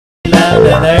under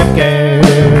the curse.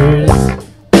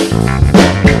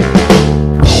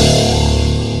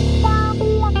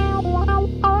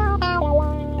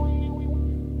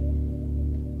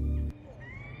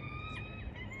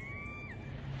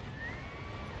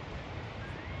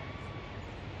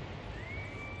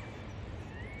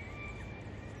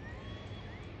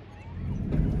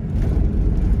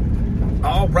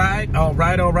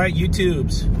 All right,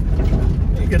 YouTubes.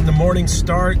 We're getting the morning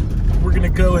start. We're gonna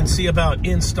go and see about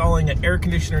installing an air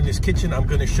conditioner in this kitchen. I'm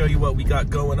gonna show you what we got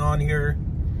going on here,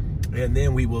 and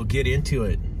then we will get into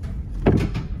it.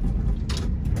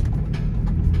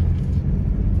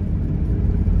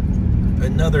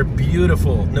 Another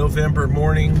beautiful November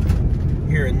morning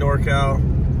here in NorCal.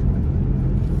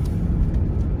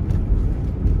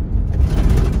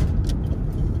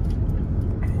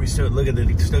 We still look at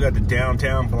it, still got the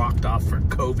downtown blocked off for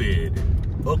COVID.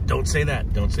 Oh, don't say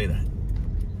that. Don't say that.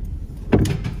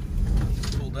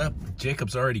 Pulled up.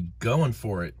 Jacob's already going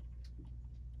for it.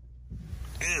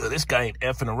 Ew, this guy ain't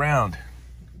effing around.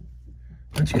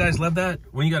 Don't you guys love that?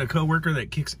 When you got a coworker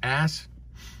that kicks ass?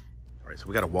 All right, so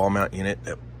we got a wall mount unit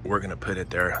that we're gonna put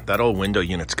it there. That old window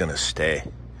unit's gonna stay.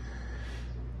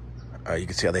 You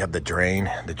can see how they have the drain.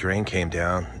 The drain came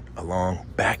down along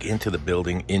back into the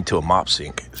building into a mop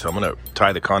sink. So I'm gonna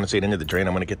tie the condensate into the drain.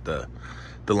 I'm gonna get the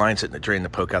line set in the drain to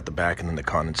poke out the back, and then the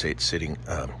condensate sitting,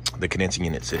 the condensing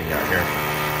unit sitting out here.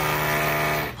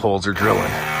 Holes are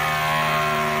drilling.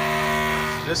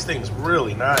 This thing's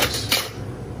really nice.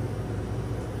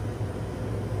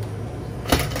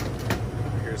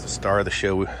 Here's the star of the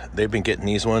show. They've been getting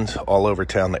these ones all over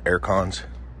town, the air cons.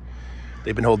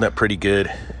 They've been holding up pretty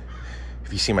good.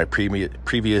 If you see my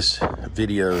previous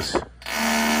videos,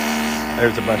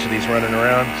 there's a bunch of these running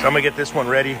around. So I'm gonna get this one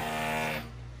ready.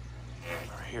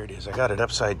 Here it is. I got it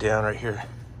upside down right here.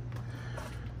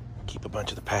 Keep a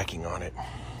bunch of the packing on it.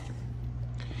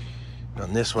 And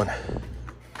on this one,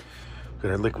 we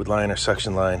got our liquid line, our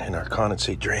suction line, and our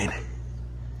condensate drain.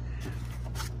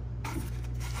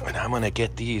 And I'm gonna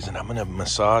get these and I'm gonna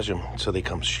massage them so they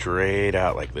come straight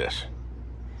out like this.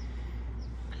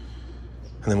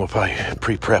 And then we'll probably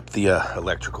pre-prep the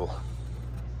electrical.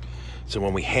 So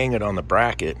when we hang it on the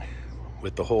bracket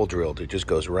with the hole drilled, it just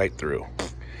goes right through.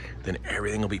 Then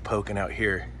everything will be poking out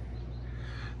here.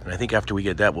 And I think after we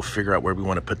get that, we'll figure out where we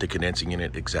want to put the condensing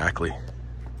unit exactly.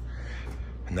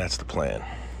 And that's the plan.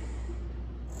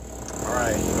 All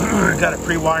right, got it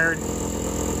pre-wired.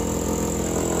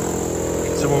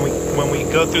 So when we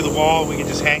go through the wall, we can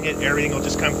just hang it, everything will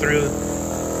just come through,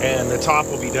 and the top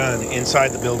will be done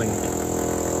inside the building.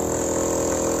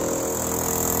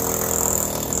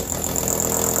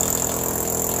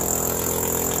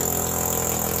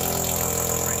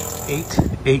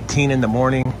 8:18 in the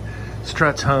morning,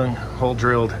 struts hung, hole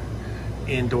drilled,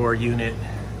 indoor unit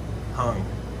hung.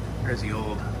 There's the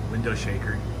old window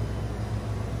shaker.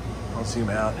 I'll zoom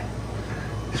out.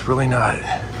 It's really not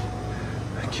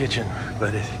a kitchen,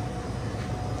 but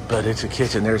it's a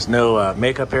kitchen. There's no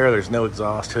makeup air, there's no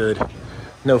exhaust hood,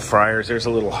 no fryers. There's a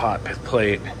little hot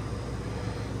plate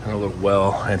and a little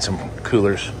well and some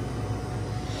coolers,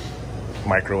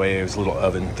 microwaves, little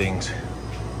oven things.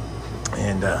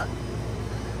 And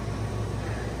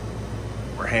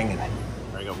we're hanging.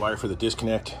 I got wire for the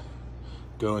disconnect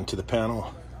going to the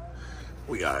panel.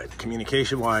 We got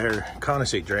communication wire,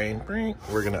 condensate drain. I'm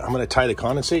gonna tie the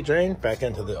condensate drain back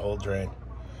into the old drain.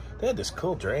 They had this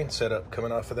cool drain set up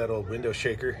coming off of that old window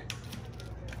shaker.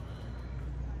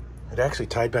 It actually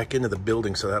tied back into the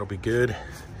building, so that'll be good.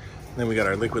 And then we got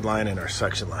our liquid line and our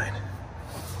suction line.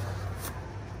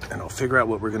 And I'll figure out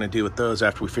what we're gonna do with those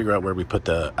after we figure out where we put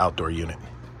the outdoor unit.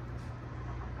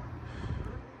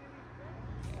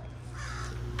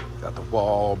 Got the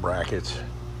wall brackets.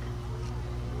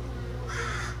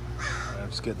 I'm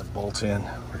just getting the bolts in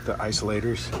with the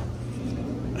isolators.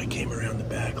 I came around the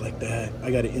back like that.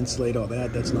 I gotta insulate all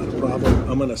that, that's not a problem.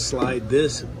 I'm gonna slide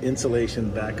this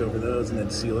insulation back over those and then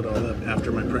seal it all up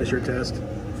after my pressure test.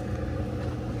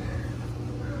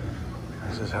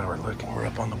 This is how we're looking. We're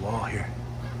up on the wall here.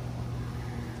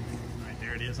 Right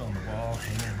there it is on the wall.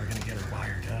 And we're gonna get it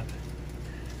wired up.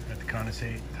 Got the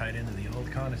condensate tied into the old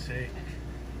condensate.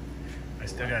 I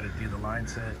still got to do the line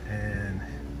set and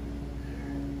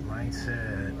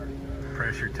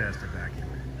pressure test and vacuum.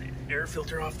 Air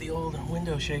filter off the old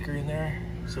window shaker in there,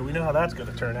 so we know how that's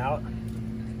going to turn out.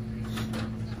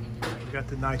 We got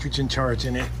the nitrogen charge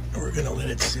in it. We're going to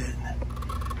let it sit.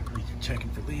 We can check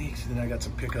it for leaks. Then I got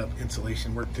some pickup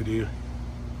insulation work to do,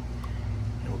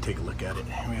 and we'll take a look at it.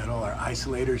 We got all our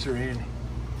isolators are in.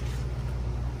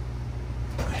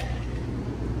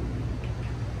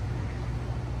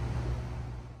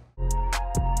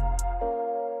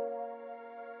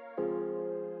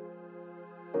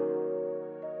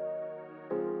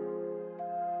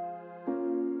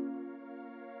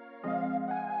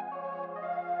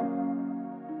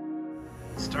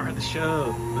 to show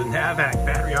the H.V.A.C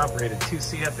battery operated 2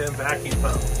 CFM vacuum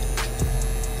pump.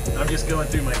 I'm just going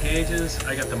through my gauges.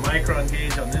 I got the micron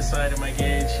gauge on this side of my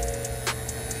gauge.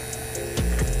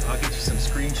 I'll get you some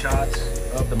screenshots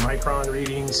of the micron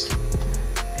readings,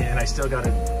 and I still got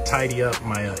to tidy up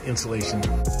my insulation.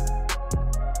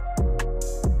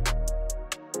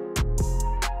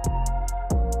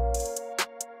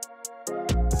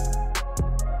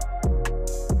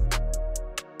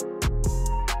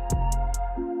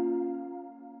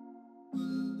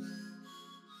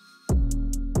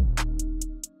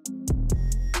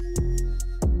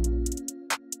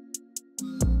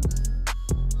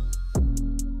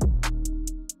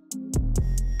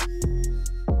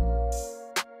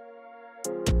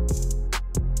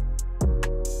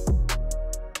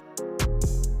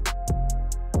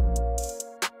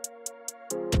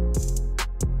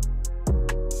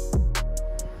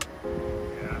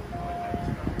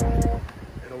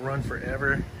 Run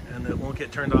forever, and it won't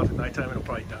get turned off at nighttime. It'll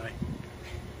probably die.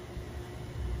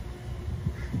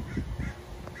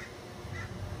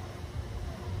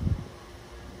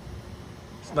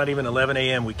 It's not even 11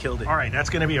 a.m. We killed it. All right,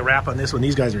 that's going to be a wrap on this one.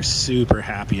 These guys are super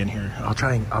happy in here. I'll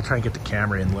try and get the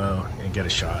camera in low and get a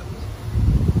shot.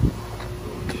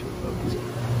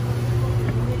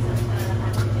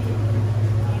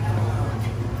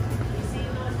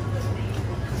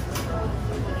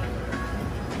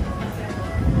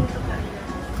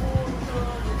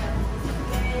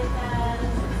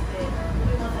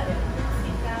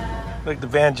 Like the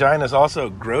Vangina's also a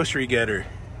grocery getter.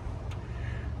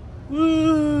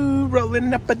 Woo,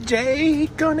 rolling up a J,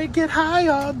 gonna get high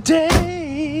all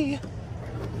day.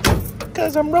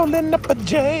 'Cause I'm rolling up a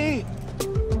J.